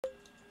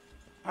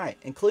Alright,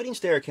 including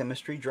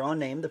stereochemistry, draw and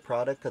name the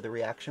product of the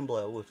reaction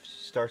below, which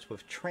starts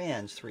with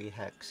trans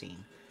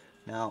 3-hexene.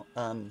 Now,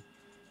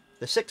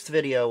 the sixth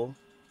video,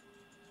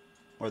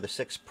 or the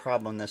sixth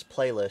problem in this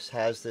playlist,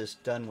 has this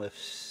done with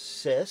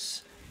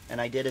cis,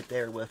 and I did it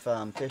there with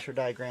Fisher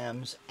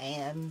diagrams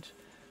and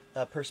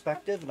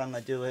perspective, and I'm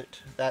going to do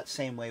it that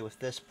same way with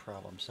this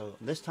problem. So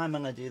this time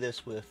I'm going to do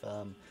this with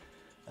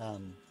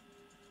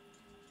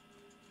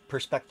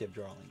perspective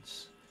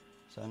drawings.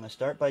 So I'm going to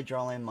start by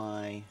drawing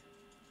my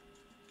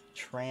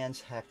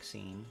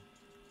transhexene.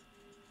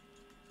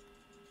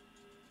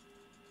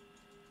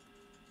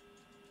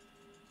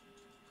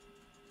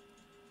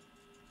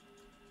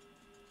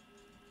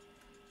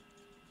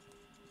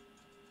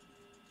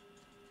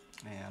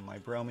 And my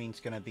bromine's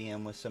going to be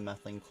in with some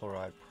methylene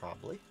chloride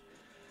probably.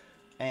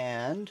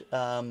 And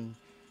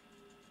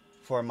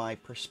for my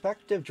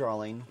perspective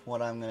drawing,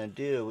 what I'm going to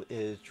do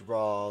is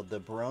draw the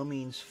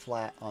bromines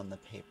flat on the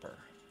paper.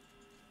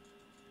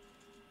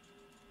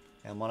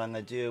 And what I'm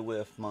going to do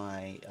with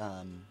my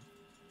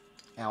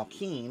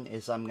alkene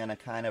is I'm going to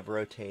kind of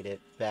rotate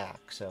it back.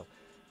 So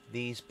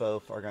these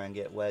both are going to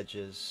get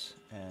wedges,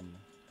 and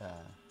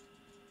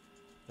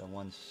the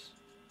ones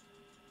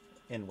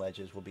in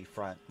wedges will be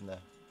front, and the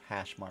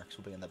hash marks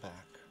will be in the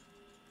back.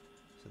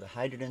 So the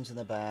hydrogen's in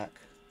the back,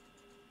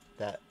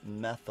 that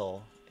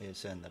methyl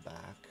is in the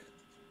back,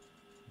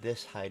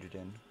 this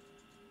hydrogen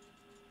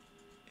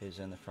is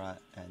in the front,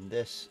 and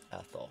this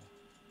ethyl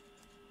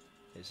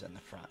is in the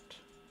front.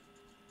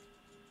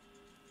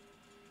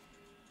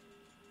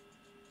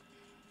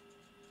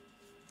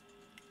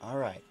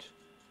 Alright,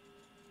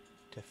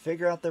 to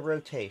figure out the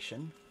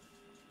rotation,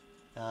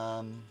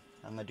 I'm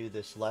going to do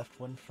this left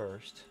one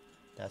first.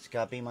 That's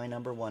got to be my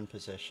number 1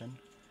 position,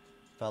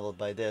 followed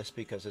by this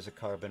because there's a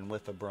carbon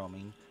with a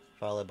bromine,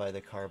 followed by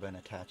the carbon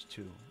attached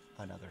to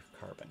another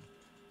carbon.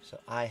 So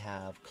I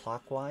have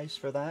clockwise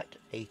for that.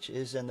 H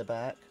is in the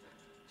back,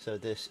 so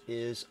this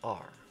is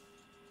R.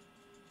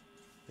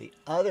 The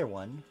other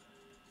one,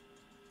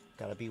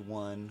 got to be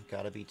 1,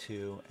 got to be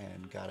 2,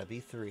 and got to be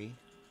 3.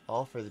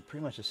 All for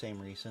pretty much the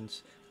same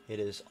reasons. It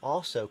is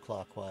also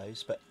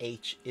clockwise, but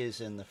H is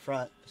in the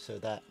front, so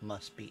that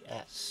must be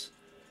S.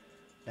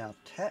 Now,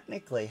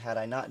 technically, had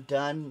I not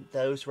done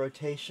those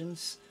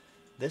rotations,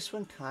 this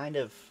one kind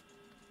of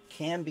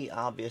can be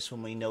obvious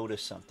when we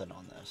notice something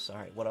on this. All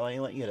right, what I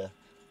want you to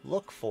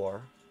look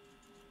for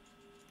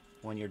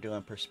when you're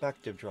doing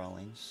perspective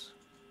drawings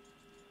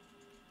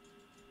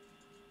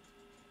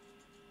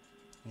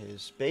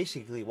is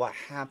basically what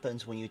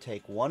happens when you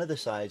take one of the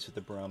sides of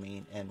the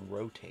bromine and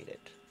rotate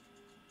it.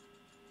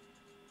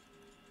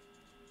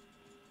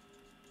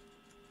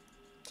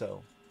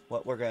 So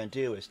what we're going to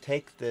do is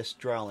take this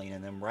drawing,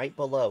 and then right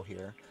below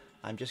here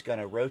I'm just going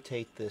to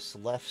rotate this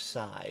left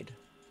side,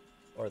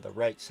 or the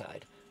right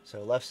side.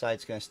 So left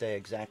side's going to stay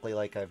exactly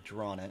like I've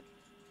drawn it.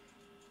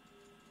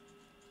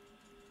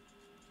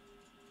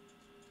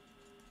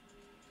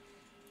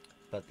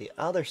 But the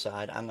other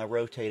side, I'm going to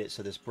rotate it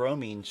so this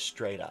bromine's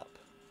straight up.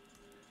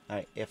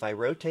 Alright, if I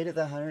rotate it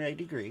 180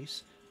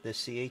 degrees,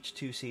 this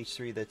CH2,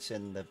 CH3 that's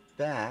in the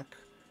back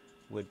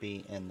would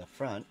be in the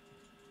front.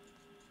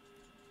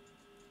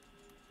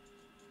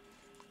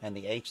 And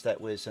the H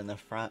that was in the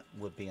front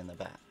would be in the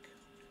back.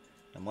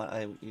 And what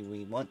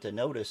we want to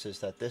notice is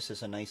that this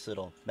is a nice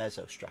little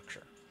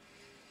mesostructure.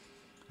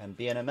 And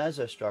being a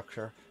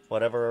mesostructure,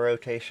 whatever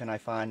rotation I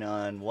find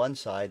on one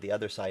side, the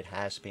other side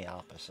has to be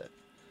opposite.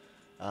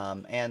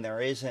 And there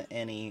isn't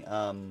any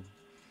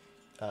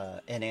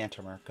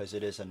enantiomer because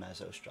it is a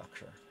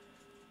mesostructure.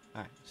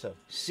 Alright, so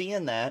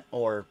seeing that,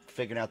 or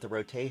figuring out the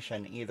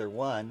rotation, either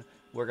one,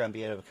 we're going to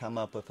be able to come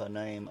up with a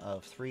name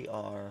of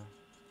 3R,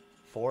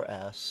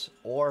 4S,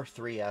 or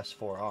 3S,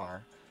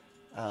 4R.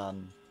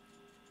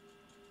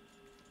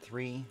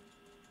 3,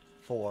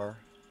 4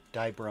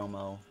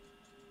 dibromo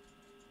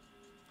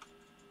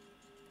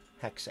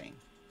hexane.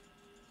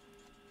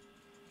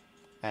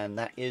 And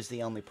that is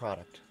the only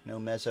product. No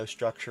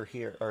mesostructure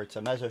here, or it's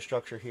a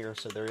mesostructure here,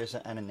 so there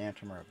isn't an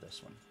enantiomer of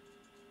this one.